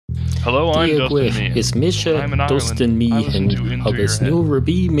Hello, I'm Dustin Meehan. Is Misha I'm in Dustin Ireland. I listen to Meehan Into agus Your Head. nuair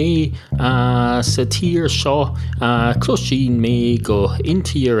bí mé satír seo cloisín mé go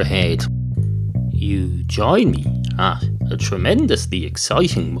Into Your Head. You join me at a tremendously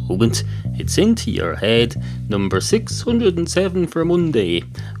exciting moment. It's Into Your Head, number 607 for Monday.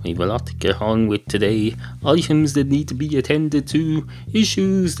 We've a lot to get on with today. Items that need to be attended to,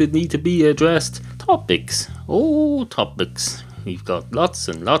 issues that need to be addressed, topics. Oh, topics. We've got lots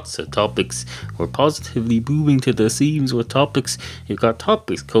and lots of topics. We're positively booming to the seams with topics. You've got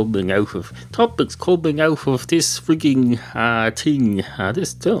topics coming out of this frigging thing.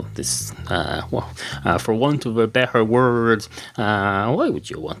 For want of a better word, why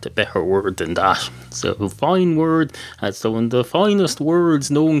would you want a better word than that? So a fine word. It's one of the finest words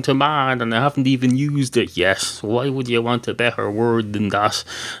known to man, and I haven't even used it yet. So why would you want a better word than that?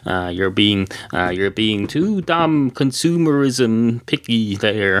 You're being too damn consumerism picky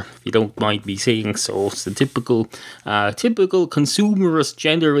there, if you don't mind me saying so. It's the typical consumerist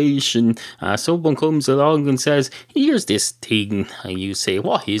generation. Someone comes along and says, here's this thing, and you say,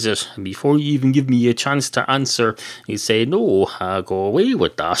 what is it? And before you even give me a chance to answer, you say, no, go away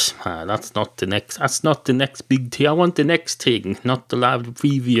with that. That's not the next big thing. I want the next thing, not the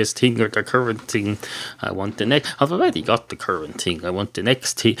previous thing or the current thing. I want the next. I've already got the current thing. I want the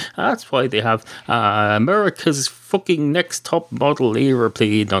next thing. That's why they have America's fucking next top model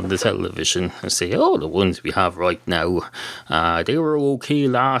aeroplane on the television and say, oh, the ones we have right now, they were okay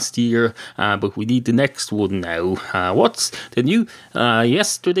last year, but we need the next one now. What's the new?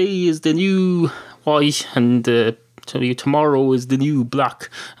 Yesterday is the new white, and tomorrow is the new black.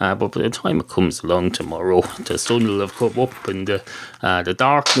 But by the time it comes along tomorrow, the sun will have come up and the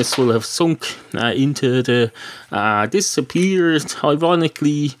darkness will have sunk into the disappeared,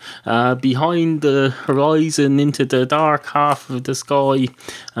 ironically, behind the horizon into the dark half of the sky,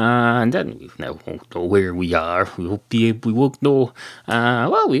 and then we now won't know where we are. We won't know.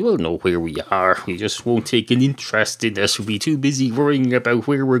 We will know where we are. We just won't take an interest in it. We'll be too busy worrying about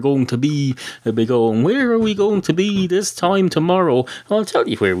where we're going to be. We'll be going, where are we going to be this time tomorrow? I'll tell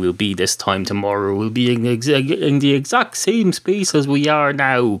you where we'll be this time tomorrow. We'll be in the exact same space as we are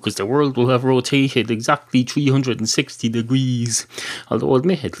now, because the world will have rotated exactly 360 degrees. Although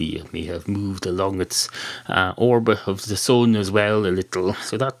admittedly it may have moved along its orbit of the sun as well a little,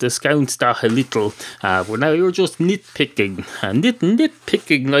 so that discounts that a little. But now you're just nitpicking,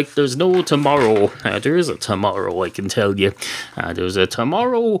 nitpicking like there's no tomorrow. There is a tomorrow, I can tell you. There's a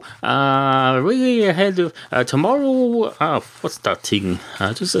tomorrow really ahead of tomorrow. What's that thing?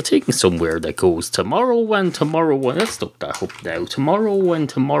 There's a thing somewhere that goes tomorrow and tomorrow. Let's look that up now. Tomorrow and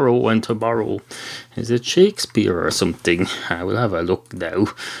tomorrow and tomorrow. Is it Shakespeare or something? We'll have a look now.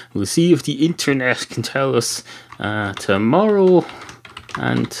 We'll see if the internet can tell us. Tomorrow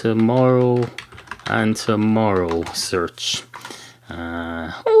and tomorrow and tomorrow search.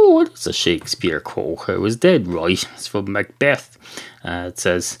 It's a Shakespeare quote. I was dead right. It's from Macbeth. It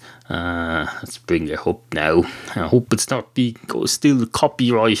says, let's bring it up now. I hope it's not still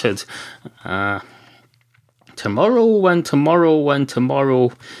copyrighted. Tomorrow and tomorrow and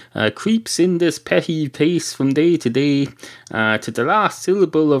tomorrow creeps in this petty pace from day to day to the last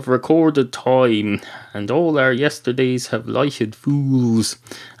syllable of recorded time, and all our yesterdays have lighted fools.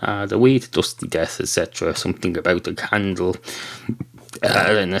 The way to dusty death, etc. Something about a candle.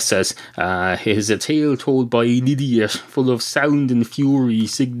 And it says, it is a tale told by an idiot, full of sound and fury,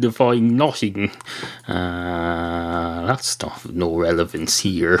 signifying nothing. That's not no relevance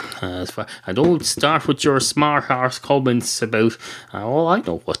here. And don't start with your smart arse comments about, I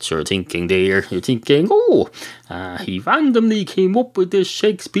know what you're thinking there. You're thinking, he randomly came up with this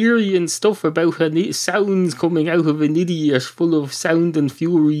Shakespearean stuff about sounds coming out of an idiot, full of sound and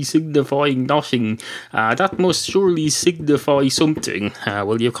fury, signifying nothing. That must surely signify something.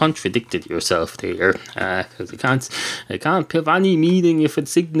 Well, you've contradicted yourself there, because it can't have any meaning if it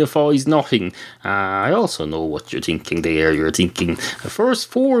signifies nothing. I also know what you're thinking there. You're thinking the first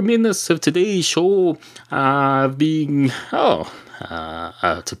 4 minutes of today's show being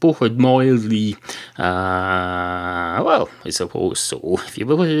to put it mildly, I suppose so. If you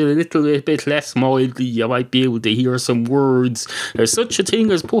put it a little bit less mildly, you might be able to hear some words. There's such a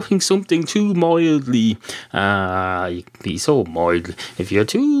thing as putting something too mildly. You can be so mild. If you're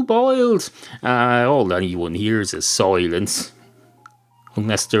too mild, all anyone hears is silence.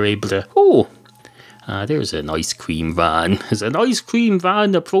 Unless they're able to, There's an ice cream van. There's an ice cream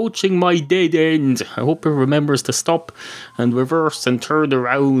van approaching my dead end. I hope it remembers to stop and reverse and turn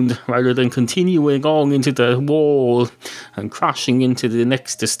around rather than continuing on into the wall and crashing into the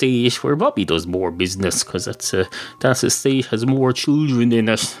next estate where Bobby does more business because that estate has more children in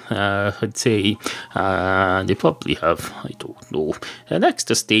it, I'd say. They probably have, I don't know. The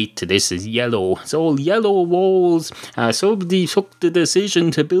next estate to this is yellow. It's all yellow walls. Somebody took the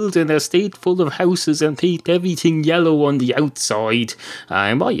decision to build an estate full of houses and paint everything yellow on the outside.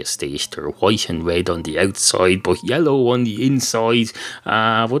 My estate, they're white and red on the outside, but yellow on the inside.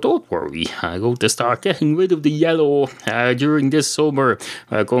 But don't worry, I'm going to start getting rid of the yellow during this summer.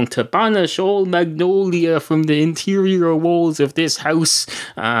 We're going to banish all magnolia from the interior walls of this house.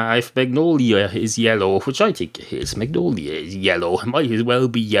 If magnolia is yellow, which I think it is, magnolia is yellow. It might as well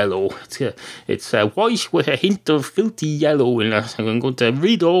be yellow. It's white with a hint of filthy yellow in it. I'm going to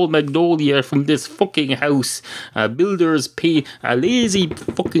rid all magnolia from this fucking house. Builders pay lazy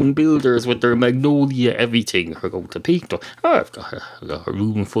fucking builders with their magnolia everything are going to paint. I've got a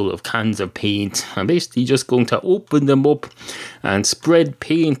room full of cans of paint. I'm basically just going to open them up and spread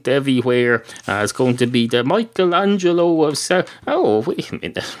paint everywhere. It's going to be the Michelangelo of oh, wait a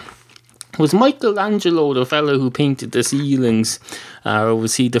minute. Was Michelangelo the fellow who painted the ceilings? Or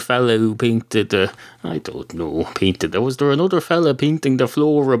was he the fellow who painted the... I don't know, painted... Was there another fella painting the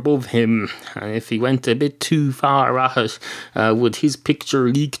floor above him? And if he went a bit too far at it, would his picture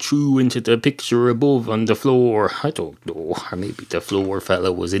leak through into the picture above on the floor? I don't know. Or maybe the floor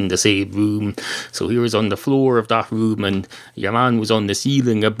fella was in the same room. So he was on the floor of that room and your man was on the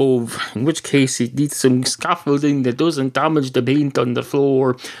ceiling above. In which case he needs some scaffolding that doesn't damage the paint on the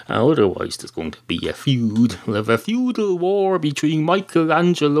floor. Otherwise there's going to be a feud. We'll have a feudal war between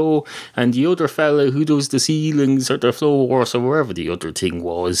Michelangelo and the other fella who does the ceilings or the floors or wherever the other thing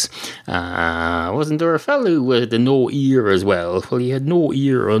was. Wasn't there a fella with no ear as well? Well, he had no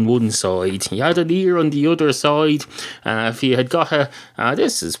ear on one side. He had an ear on the other side. If he had got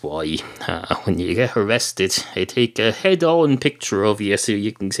this is why when you get arrested, they take a head-on picture of you so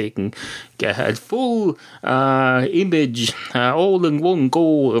you can get a full image all in one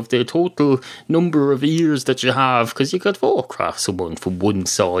go of the total number of ears that you have, because you could photograph someone from one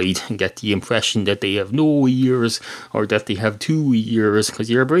side and get the impression that they have no ears or that they have two ears, because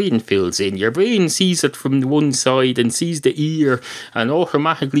your brain fills in. Your brain sees it from one side and sees the ear and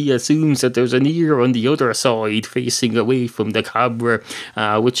automatically assumes that there's an ear on the other side facing away from the camera,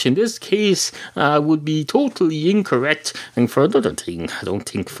 which in this case would be totally incorrect. And for another thing, I don't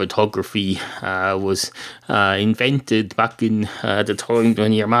think photography was invented back in the time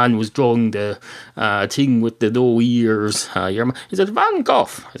when your man was drawing the thing with the no ears. Is it Van Gogh?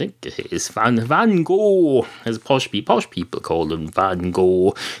 I think it is Van Gogh, as posh people call him, Van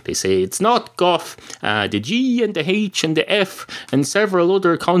Gogh. They say it's not Gough. The G and the H and the F and several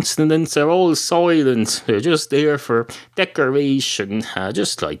other consonants are all silent. They're just there for decoration,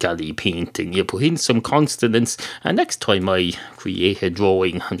 just like any painting. You put in some consonants, and next time I create a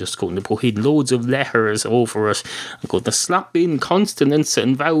drawing, I'm just going to put in loads of letters over it. I'm going to slap in consonants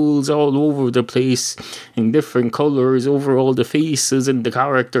and vowels all over the place in different colours over all the faces and the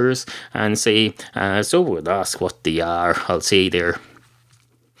characters, and say, so would ask what they are. I'll say there,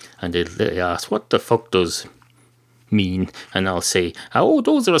 and they'll ask, what the fuck does mean? And I'll say, oh,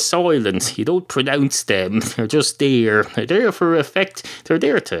 those are silent. You don't pronounce them. They're just there. They're there for effect. They're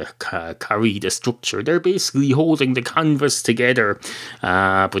there to carry the structure. They're basically holding the canvas together.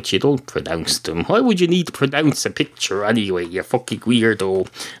 But you don't pronounce them. Why would you need to pronounce a picture anyway, you fucking weirdo?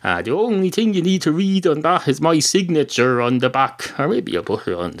 The only thing you need to read on that is my signature on the back. Or maybe I'll put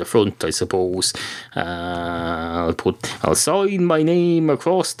it on the front, I suppose. I'll sign my name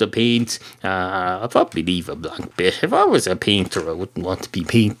across the paint. I'll probably leave a blank bit. If I was a painter, I wouldn't want to be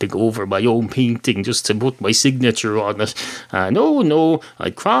painting over my own painting just to put my signature on it. No,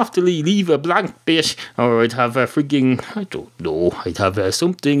 I'd craftily leave a blank bit, or I'd have a frigging, I don't know, I'd have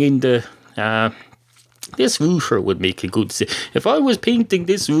something in the... This roofer would make a good... If I was painting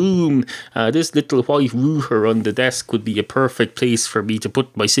this room, this little white roofer on the desk would be a perfect place for me to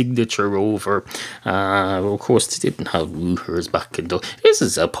put my signature over. Of course, they didn't have roofers back in the... This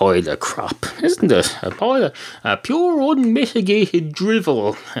is a pile of crap, isn't it? A pile of pure unmitigated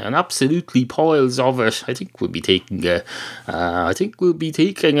drivel, and absolutely piles of it. I think we'll be taking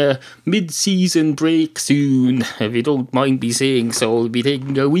a mid-season break soon, if you don't mind me saying so. We'll be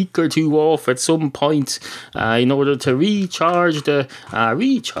taking a week or two off at some point in order to recharge the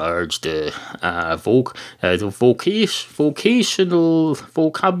vocational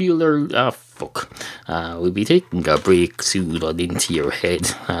vocabulary Facebook. We'll be taking a break soon on Into Your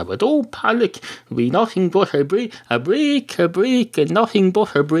Head. But don't panic, it'll be nothing but a break, and nothing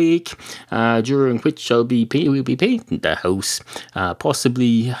but a break, during which we'll be painting the house,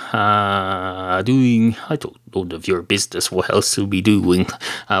 possibly doing, I don't none of your business what else we'll be doing.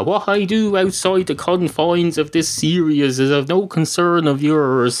 What I do outside the confines of this series is of no concern of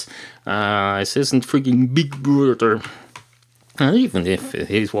yours. This isn't frigging Big Brother. And even if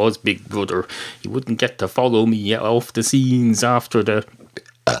it was Big Brother, you wouldn't get to follow me off the scenes after the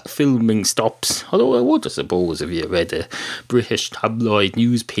filming stops. Although I would, I suppose, if you read a British tabloid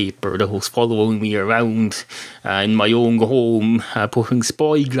newspaper that was following me around in my own home, putting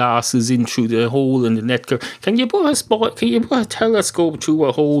spy glasses in through the hole in the net curtain. Can you put a telescope through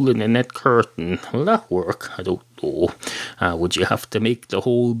a hole in the net curtain? Will that work? I don't know. Would you have to make the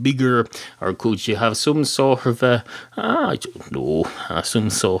hole bigger, or could you have some sort of I don't know, some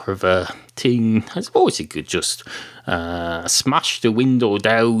sort of a thing? I suppose you could just smash the window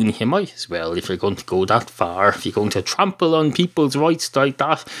down. You might as well, if you're going to go that far, if you're going to trample on people's rights like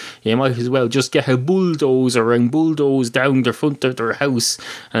that, you might as well just get a bulldozer and bulldoze down the front of their house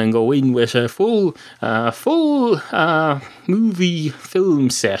and go in with a full movie film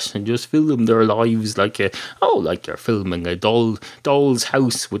set and just film their lives like you're filming a doll's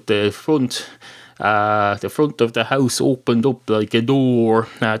house with the front of the house opened up like a door.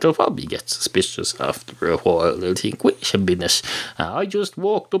 They'll probably get suspicious after a while. They'll think, wait a minute, I just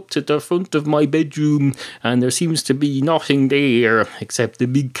walked up to the front of my bedroom and there seems to be nothing there except the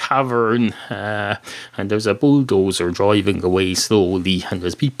big cavern, and there's a bulldozer driving away slowly, and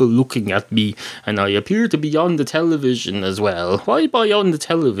there's people looking at me, and I appear to be on the television as well. Why am I on the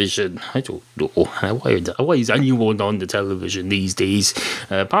television? I don't know. Why is anyone on the television these days?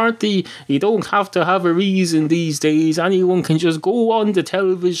 Apparently, you don't have to have a reason these days. Anyone can just go on the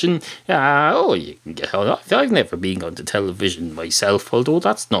television. You can get on. I've never been on the television myself, although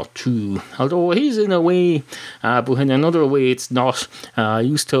that's not true. Although it is in a way, but in another way it's not. I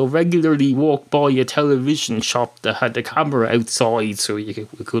used to regularly walk by a television shop that had a camera outside, so we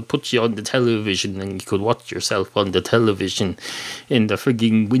could put you on the television and you could watch yourself on the television in the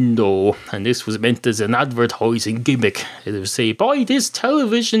frigging window. And this was meant as an advertising gimmick. It would say, buy this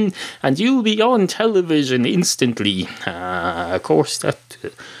television and you'll be on television instantly. Of course, that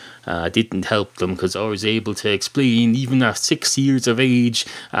didn't help them, because I was able to explain, even at 6 years of age,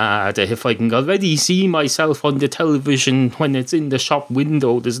 that if I can already see myself on the television when it's in the shop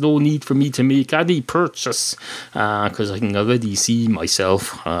window, there's no need for me to make any purchase, because I can already see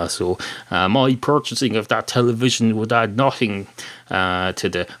myself. So my purchasing of that television would add nothing to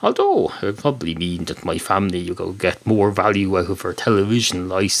the, although it would probably mean that my family will get more value out of our television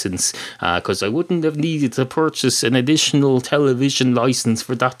license, because I wouldn't have needed to purchase an additional television license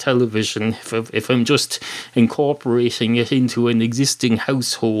for that television if I'm just incorporating it into an existing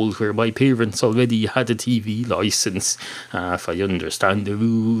household where my parents already had a TV license, if I understand the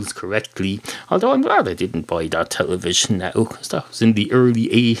rules correctly. Although I'm glad I didn't buy that television now, because that was in the early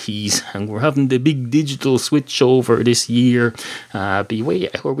 80s, and we're having the big digital switch over this year. Be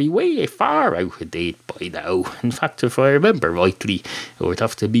way far out of date by now. In fact, if I remember rightly, it would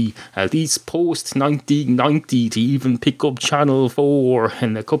have to be at least post 1990 to even pick up Channel 4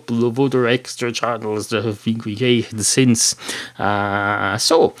 and a couple of other extra channels that have been created since.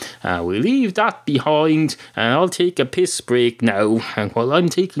 So we'll leave that behind, and I'll take a piss break now. And while I'm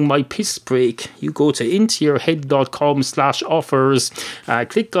taking my piss break, you go to intoyourhead.com/offers,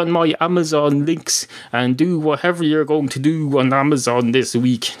 click on my Amazon links, and do whatever you're going to do on Amazon this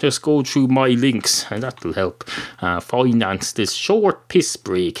week. Just go through my links, and that will help finance this short piss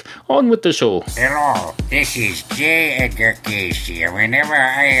break. On with the show. Hello, this is J. Edgar Casey, and whenever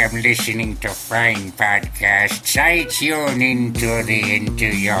I am listening to fine podcasts, I tune into the Into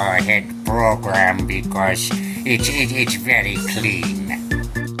Your Head program because it's very clean.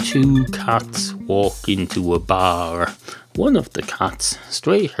 Two cats walk into a bar. One of the cats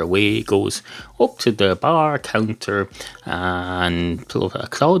straight away goes up to the bar counter and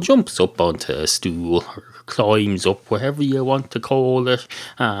jumps up onto a stool, or climbs up, whatever you want to call it.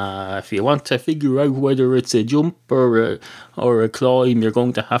 If you want to figure out whether it's a jump or a climb, you're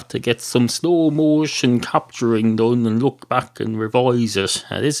going to have to get some slow motion capturing done and look back and revise it.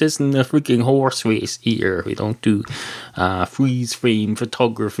 This isn't a freaking horse race here. We don't do freeze frame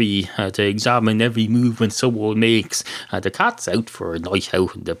photography to examine in every movement someone makes. The cat's out for a night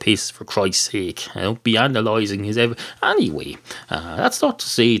out in the piss, for Christ's sake. Don't be analysing his anyway. That's not to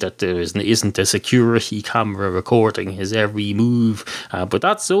say that there isn't a security camera recording his every move, but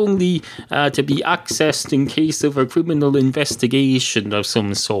that's only to be accessed in case of a criminal investigation of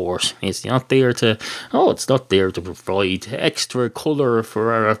some sort. It's not there to provide extra colour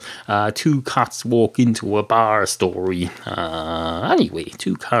for a two cats walk into a bar story. Anyway,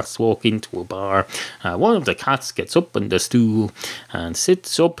 two cats walk into a bar. One of the cats gets up on the stool and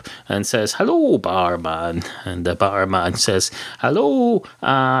sits up and says, "Hello, barman." And the barman says, "Hello,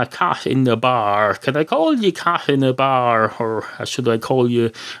 cat in the bar. Can I call you cat in the bar, or should I call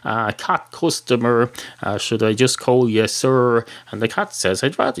you cat customer? Should I just call you sir?" And the cat says,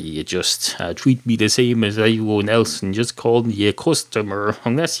 "I'd rather you just treat me the same as everyone else and just call me a customer,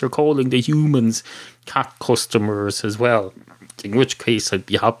 unless you're calling the humans cat customers as well. In which case I'd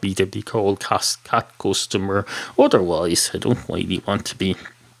be happy to be called cat customer. Otherwise, I don't really want to be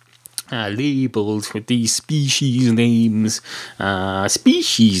labelled with these species names.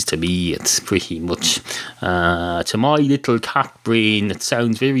 Species to me, it's pretty much, to my little cat brain, it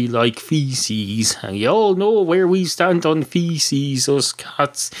sounds very like feces. And you all know where we stand on feces, us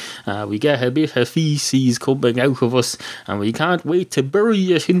cats. We get a bit of feces coming out of us, and we can't wait to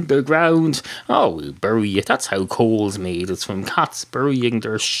bury it in the ground. Oh, we'll bury it. That's how coal's made. It's from cats burying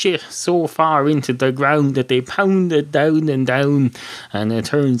their shit so far into the ground that they pound it down and down, and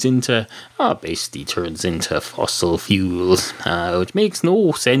it basically turns into fossil fuels, which makes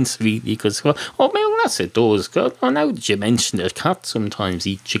no sense really, because, well, unless it does. Now that you mention it, cats sometimes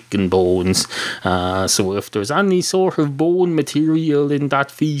eat chicken bones, so if there's any sort of bone material in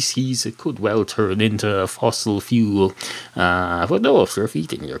that feces, it could well turn into a fossil fuel. But no, if you're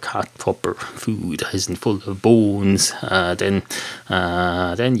feeding your cat proper food that isn't full of bones, then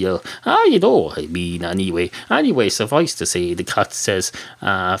you'll, you know what I mean. Anyway, suffice to say, the cat says,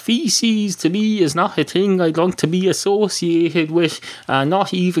 feces to me is not a thing I'd want to be associated with,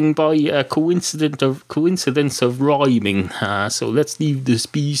 not even by a coincidence of rhyming. So let's leave the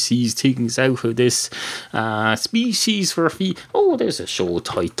species things out of this. Species for there's a show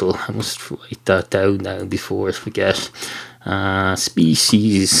title. I must write that down now before I forget.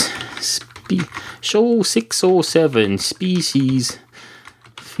 Show 607, species.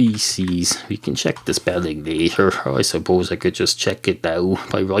 Feces. We can check the spelling later, or I suppose I could just check it now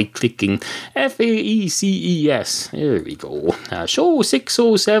by right-clicking Faeces. There we go. Show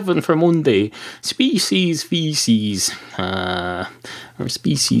 607 for Monday. Species, feces. Or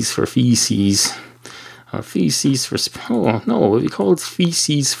species for feces. Or feces for... we call it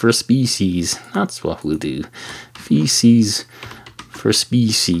feces for species. That's what we'll do. Feces for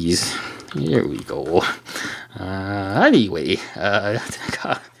species. Here we go. Anyway,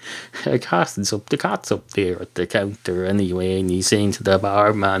 the cat's up there at the counter anyway, and he's saying to the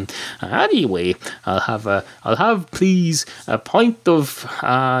barman, "Anyway, I'll have please a pint of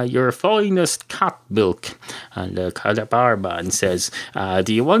your finest cat milk." And the barman says,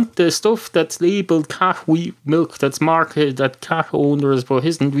 "Do you want the stuff that's labelled cat wheat milk that's marketed at cat owners but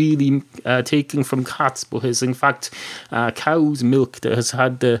isn't really taken from cats, but is in fact cow's milk that has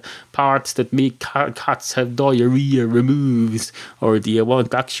had the parts that make cats have diarrhea removed? Or do you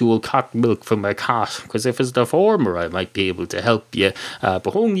want actual cat milk from a cat? Because if it's the former, I might be able to help you,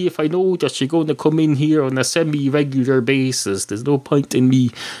 but only if I know that you're going to come in here on a semi-regular basis. There's no point in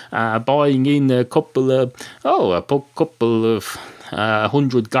me buying in a couple of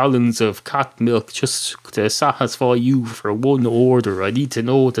 100 gallons of cat milk just to satisfy you for one order. I need to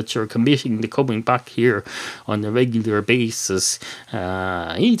know that you're committing to coming back here on a regular basis.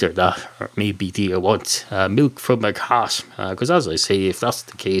 Either that, or maybe do you want milk from a cat? Because as I say, if that's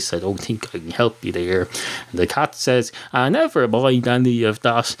the case, I don't think I can help you there." And the cat says, "Never mind any of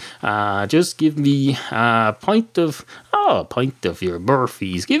that. Just give me a pint of your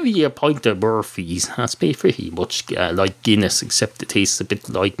Murphy's. Give me a pint of Murphy's." That's pretty much like Guinness, except it tastes a bit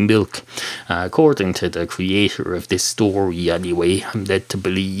like milk. According to the creator of this story anyway, I'm led to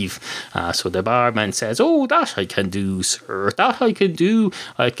believe. So the barman says, "Oh, that I can do, sir. That I can do.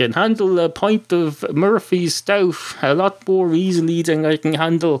 I can handle a pint of Murphy's stout a lot more easily than I can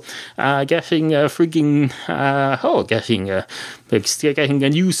handle getting a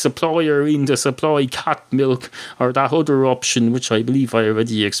new supplier in to supply cat milk, or that other other option, which I believe I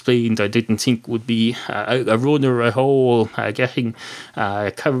already explained, I didn't think would be a runner at all, getting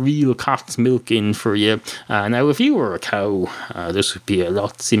real cat's milk in for you. Now, if you were a cow, this would be a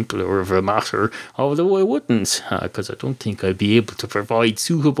lot simpler of a matter, although I wouldn't, because I don't think I'd be able to provide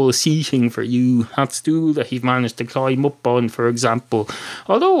suitable seating for you. That stool that you've managed to climb up on, for example,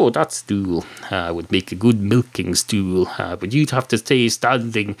 although that stool would make a good milking stool, but you'd have to stay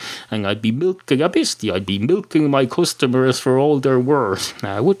standing, and I'd be milking my customers for all they're worth.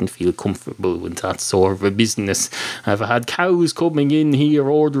 I wouldn't feel comfortable with that sort of a business. If I had cows coming in here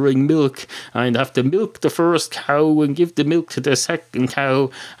ordering milk, I'd have to milk the first cow and give the milk to the second cow,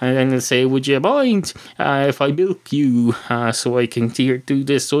 and then I'd say, would you mind if I milk you so I can do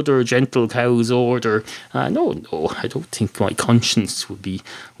this other gentle cow's order? No, I don't think my conscience would be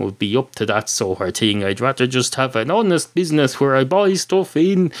up to that sort of thing. I'd rather just have an honest business where I buy stuff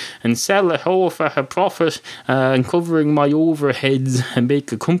in and sell it off at a profit, and covering my overheads and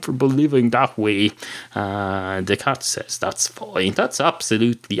make a comfortable living that way. The cat says that's fine. That's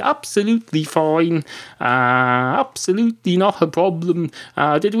absolutely fine. Absolutely not a problem.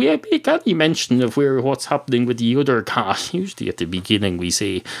 Did we make any mention of what's happening with the other cat? Usually at the beginning we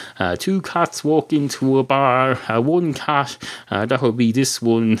say two cats walk into a bar, one cat, that would be this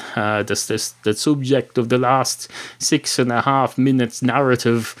one, the subject of the last 6.5 minutes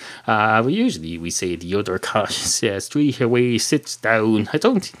narrative. Usually we say the other cat straight away sits down. I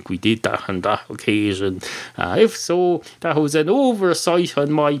don't think we did that on that occasion. If so, that was an oversight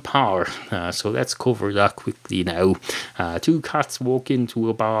on my part. So let's cover that quickly now. Two cats walk into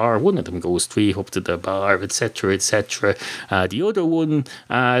a bar. One of them goes straight up to the bar, etc., etc. The other one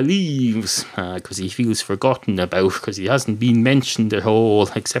leaves because he feels forgotten about, because he hasn't been mentioned at all,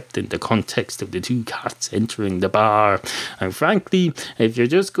 except in the context of the two cats entering the bar. And frankly, if you're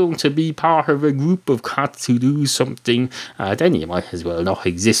just going to be part of a group of cats who do something, then you might as well not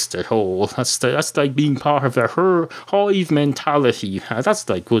exist at all. That's like being part of a hive mentality. That's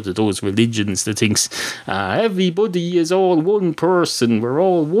like one of those religions that thinks everybody is all one person, we're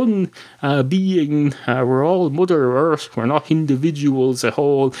all one being, we're all Mother Earth, we're not individuals at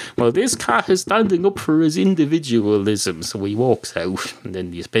all. Well, this cat is standing up for his individualism, so he walks out, and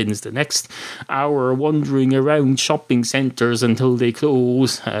then he spends the next hour wandering around shopping centres until they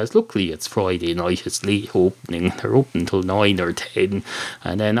close. Luckily it's Friday night, it's late opening, they're open till 9 or 10,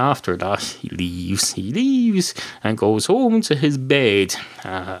 and then after that he leaves and goes home to his bed,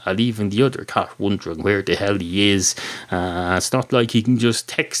 leaving the other cat wondering where the hell he is. It's not like he can just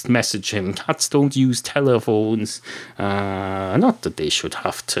text message him. Cats don't use telephones. Not that they should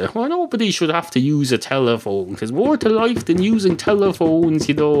have to. Well, nobody should have to use a telephone. There's more to life than using telephones,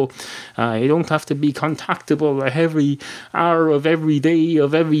 you know. You don't have to be contactable at every hour of every day,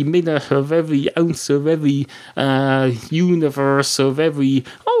 of every minute, of every ounce, of every universe, of every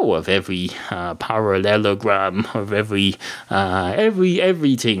parallelogram, of everything.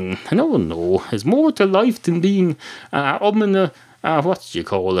 No. There's more to life than being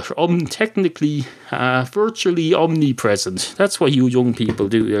technically, virtually omnipresent. That's what you young people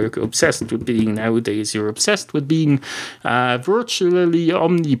do. You're obsessed with being nowadays. You're obsessed with being virtually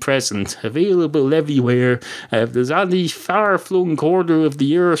omnipresent, available everywhere. If there's any far-flung corner of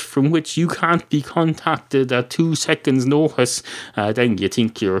the earth from which you can't be contacted at 2 seconds' notice, then you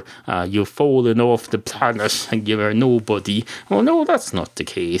think you've fallen off the planet and you're nobody. Oh no, that's not the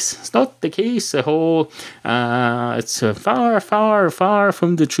case. It's not the case at all. It's far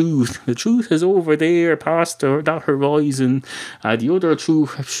from the truth. The truth is over there past that horizon. The other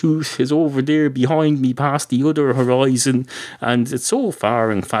truth is over there behind me past the other horizon. And it's so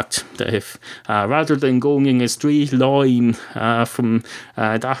far, in fact, that if rather than going in a straight line from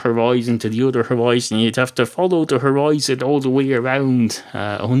that horizon to the other horizon, you'd have to follow the horizon all the way around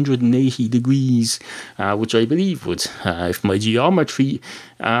 180 degrees, which I believe would, if my geometry,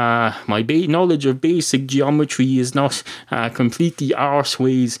 my knowledge of basic geometry is not completely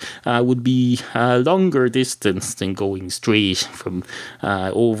arseways, would be a longer distance than going straight from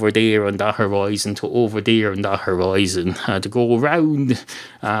over there on that horizon to over there on that horizon. To go around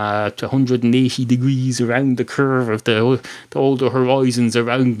to 180 degrees around the curve of all the horizons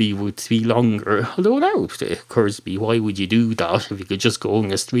around me would be longer. Although now it occurs to me, why would you do that if you could just go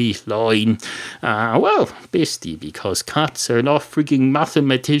in a straight line? Well, basically because cats are not freaking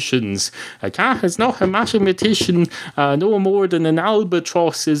mathematicians. A cat is not a mathematician, no more than an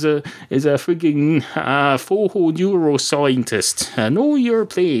albatross is a frigging photo neuroscientist. Know your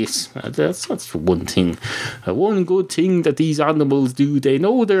place. That's one thing. One good thing that these animals do, they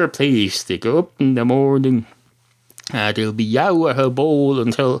know their place. They go up in the morning, They'll be yow at her bowl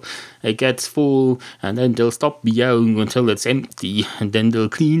until it gets full, and then they'll stop meowing until it's empty, and then they'll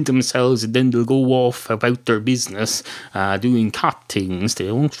clean themselves, and then they'll go off about their business, doing cat things. They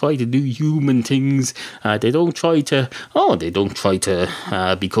don't try to do human things. They don't try to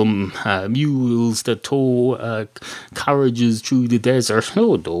become mules that tow carriages through the desert.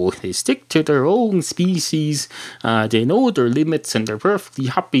 No, they stick to their own species. They know their limits, and they're perfectly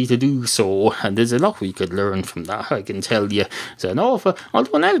happy to do so. And there's a lot we could learn from that, I can tell you. There's an awful.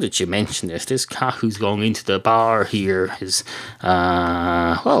 Although now that you mention it, this cat who's going into the bar here is,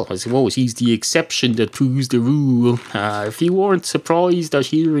 well, I suppose he's the exception that proves the rule. If you weren't surprised at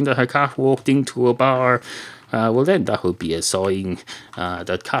hearing that a cat walked into a bar, well then that would be a sign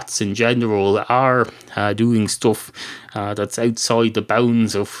that cats in general are doing stuff that's outside the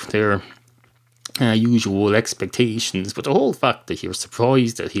bounds of their usual expectations. But the whole fact that you're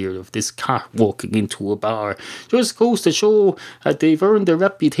surprised at here of this cat walking into a bar just goes to show that they've earned a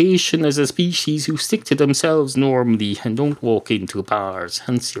reputation as a species who stick to themselves normally and don't walk into bars,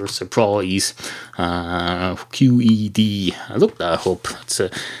 hence your surprise. QED, I looked that up.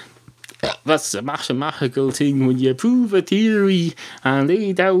 That's a mathematical thing. When you prove a theory and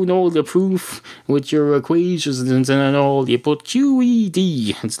lay down all the proof with your equations and all, you put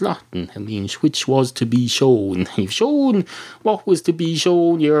QED. It's Latin. It means which was to be shown. You've shown what was to be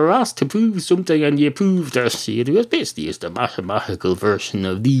shown. You're asked to prove something and you proved it. It basically is the mathematical version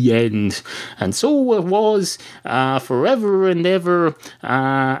of the end. And so it was forever and ever.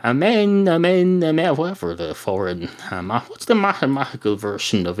 Amen, amen, amen. Whatever the foreign. What's the mathematical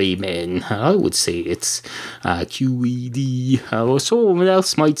version of amen? I would say it's QED, or someone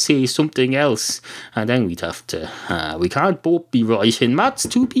else might say something else, and then we'd have to, we can't both be right. In maths,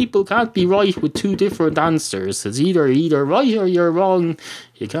 two people can't be right with two different answers. It's either right or you're wrong.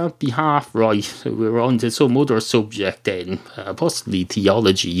 You can't be half right. So we're on to some other subject then, possibly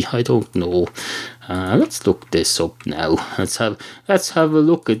theology, I don't know. Let's look this up now. Let's have a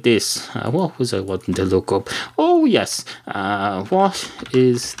look at this. What was I wanting to look up? Oh yes, what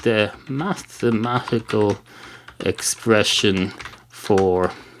is the mathematical expression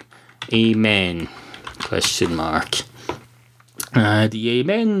for amen? Question mark. The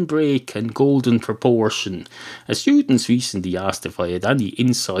amen break and golden proportion. Students recently asked if I had any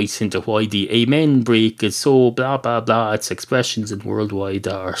insights into why the amen break is so blah blah blah. Its expressions in worldwide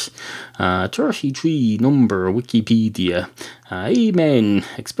art. 33 number Wikipedia. Amen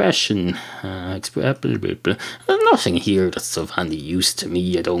expression. There's nothing here that's of any use to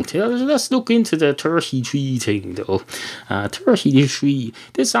me, I don't think. Let's look into the 33 thing though. 33.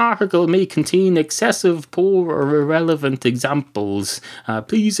 This article may contain excessive, poor or irrelevant examples.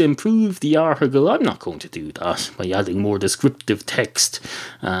 Please improve the article. I'm not going to do that by adding more descriptive text.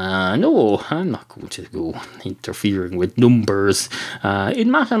 No, I'm not going to go interfering with numbers.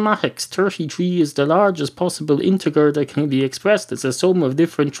 In mathematics, 33 is the largest possible integer that can be expressed as a sum of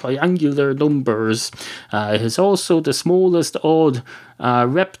different triangular numbers. It is also the smallest odd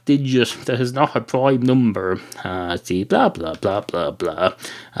repdigit that is not a prime number. See, blah blah blah blah blah.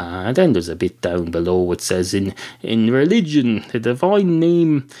 And then there's a bit down below. It says in religion, the divine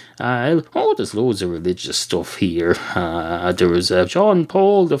name. There's loads of religious stuff here. There was John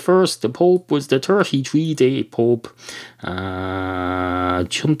Paul the First. The Pope was the 33-day Pope.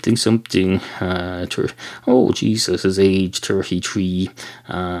 Something. Jesus' age 33.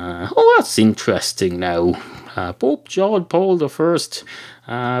 That's interesting now. Pope John Paul the First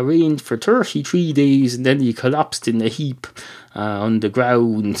reigned for 33 days, and then he collapsed in a heap on the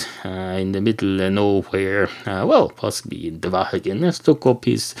ground in the middle of nowhere. Possibly in the Vatican. Let's look up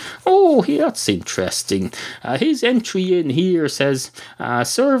his... that's interesting. His entry in here says,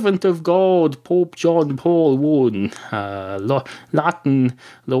 servant of God, Pope John Paul I, Latin,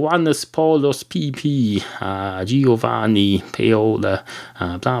 Loanus Paulus PP, Giovanni Paola,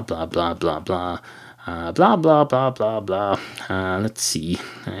 blah, blah, blah, blah, blah. Blah blah blah blah blah. Let's see.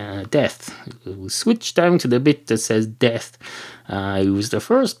 Death. We'll switch down to the bit that says death. He was the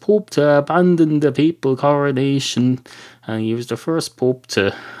first pope to abandon the papal coronation, and he was the first pope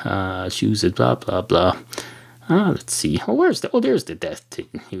to choose it. Blah blah blah. Let's see. There's the death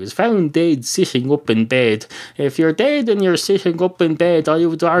thing. He was found dead sitting up in bed. If you're dead and you're sitting up in bed, I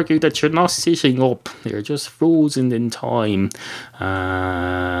would argue that you're not sitting up. You're just frozen in time.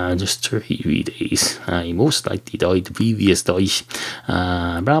 Just 33 days. He most likely died the previous night.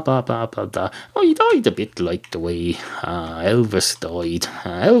 Blah, blah, blah, blah, blah. He died a bit like the way Elvis died.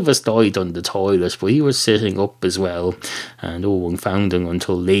 Elvis died on the toilet, but he was sitting up as well. No one found him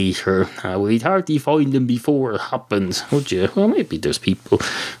until later. We'd hardly find him before happened, would you? Well, maybe there's people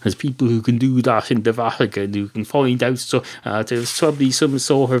who can do that in the Vatican, who can find out. So there's probably some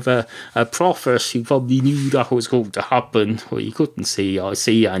sort of a prophet who probably knew that was going to happen. Well, he couldn't say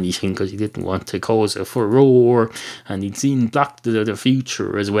anything because he didn't want to cause a furore, and he'd seen Black to the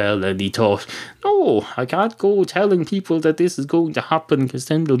future as well, and he thought, no, I can't go telling people that this is going to happen, because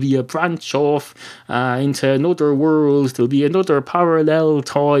then there'll be a branch off into another world. There'll be another parallel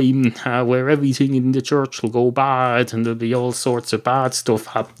time where everything in the church will go bad, and there'll be all sorts of bad stuff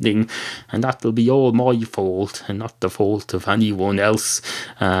happening, and that'll be all my fault and not the fault of anyone else,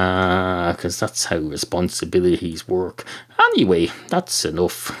 because that's how responsibilities work. Anyway, that's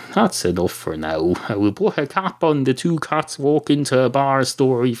enough for now. I will put a cap on the 2 cats walk into a bar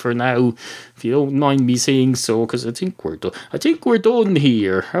story for now, if you don't mind me saying so, because I think we're done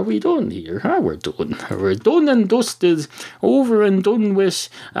here. Are we done here? We're done. We're done and dusted, over and done with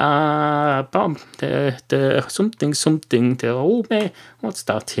the something, what's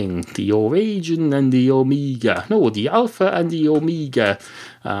that thing? The origin and the omega. No, the alpha and the omega.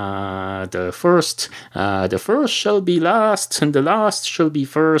 The first shall be last, and the last shall be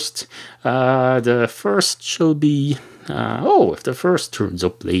first. The first shall be, if the first turns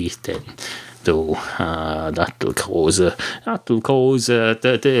up late, then though that'll cause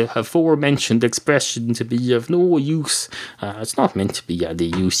the aforementioned expression to be of no use. It's not meant to be any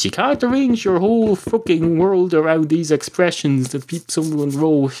use. You can't arrange your whole fucking world around these expressions that someone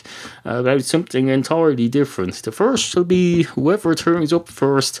wrote about something entirely different. The first shall be whoever turns up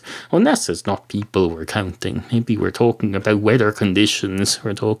first, unless it's not people we're counting. Maybe we're talking about weather conditions.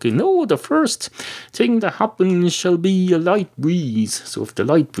 We're talking, the first thing that happens shall be a light breeze. So if the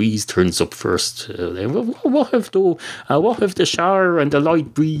light breeze turns up first, what if the shower and the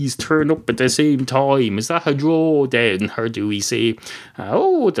light breeze turn up at the same time? Is that a draw then? Or do we say,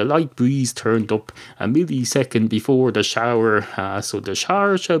 the light breeze turned up a millisecond before the shower, so the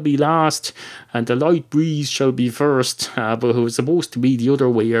shower shall be last and the light breeze shall be first, but it was supposed to be the other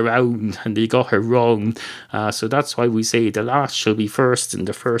way around and they got it wrong, so that's why we say the last shall be first and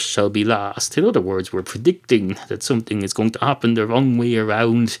the first shall be last. In other words, we're predicting that something is going to happen the wrong way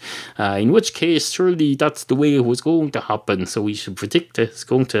around, in which case surely that's the way it was going to happen, so we should predict it's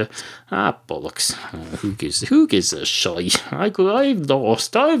going to bollocks. Who gives a shite?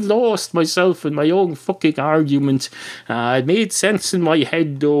 I've lost myself in my own fucking argument. It made sense in my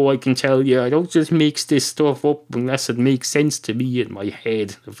head, though, I can tell you. I don't just make this stuff up unless it makes sense to me in my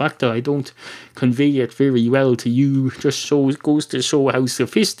head. The fact that I don't convey it very well to you just goes to show how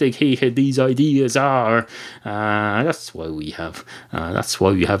sophisticated these ideas are. That's why we have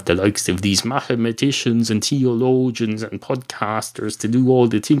the likes of these mathematicians and theologians and podcasters to do all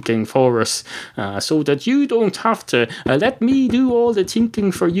the thinking for us, so that you don't have to let me do all the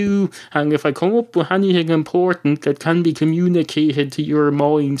thinking for you. And if I come up with anything important that can be communicated to your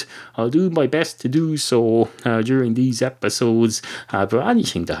mind, I'll do my best to do so during these episodes, but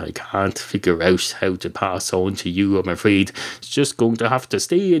anything that I can't figure out how to pass on to you, I'm afraid it's just going to have to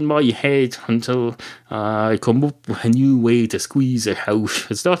stay in my head until I come up with a new way to squeeze it out.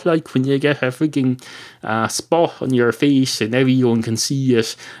 It's not like when you get a freaking spot on your face and everyone can see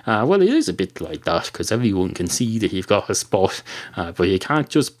it. Well, it is a bit like that, because everyone can see that you've got a spot, but you can't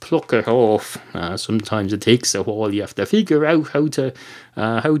just pluck it off. Sometimes it takes a while. You have to figure out how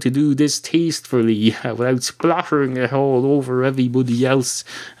to do this tastefully without splattering it all over everybody else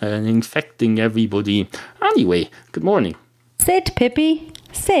and infecting everybody. Anyway, good morning. Sit, Pippi,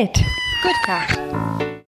 sit. Good cat.